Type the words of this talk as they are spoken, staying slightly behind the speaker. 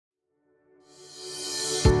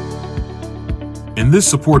In this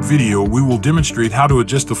support video, we will demonstrate how to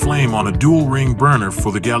adjust the flame on a dual ring burner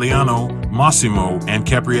for the Galiano, Massimo, and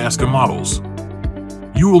Capriasca models.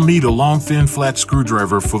 You will need a long thin flat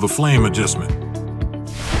screwdriver for the flame adjustment.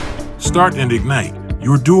 Start and ignite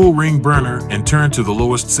your dual ring burner and turn to the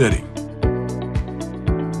lowest setting.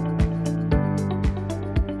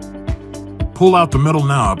 Pull out the metal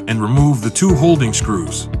knob and remove the two holding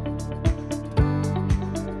screws.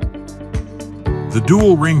 The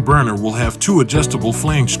dual ring burner will have two adjustable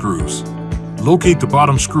flame screws. Locate the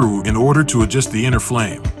bottom screw in order to adjust the inner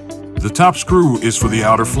flame. The top screw is for the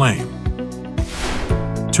outer flame.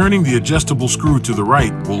 Turning the adjustable screw to the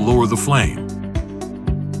right will lower the flame.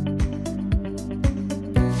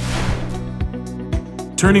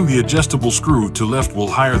 Turning the adjustable screw to left will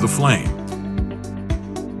higher the flame.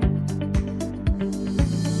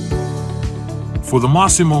 For the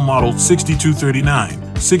Massimo model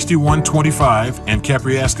 6239, 6125, and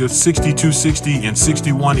Capriasca 6260 and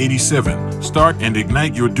 6187, start and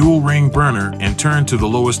ignite your dual ring burner and turn to the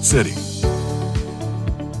lowest setting.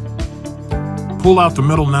 Pull out the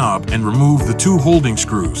metal knob and remove the two holding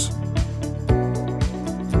screws.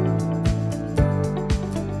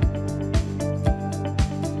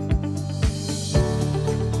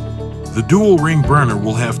 The dual ring burner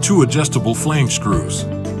will have two adjustable flame screws.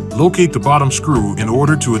 Locate the bottom screw in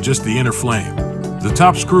order to adjust the inner flame. The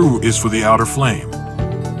top screw is for the outer flame.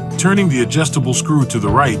 Turning the adjustable screw to the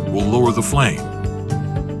right will lower the flame.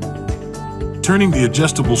 Turning the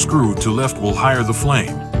adjustable screw to left will higher the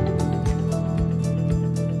flame.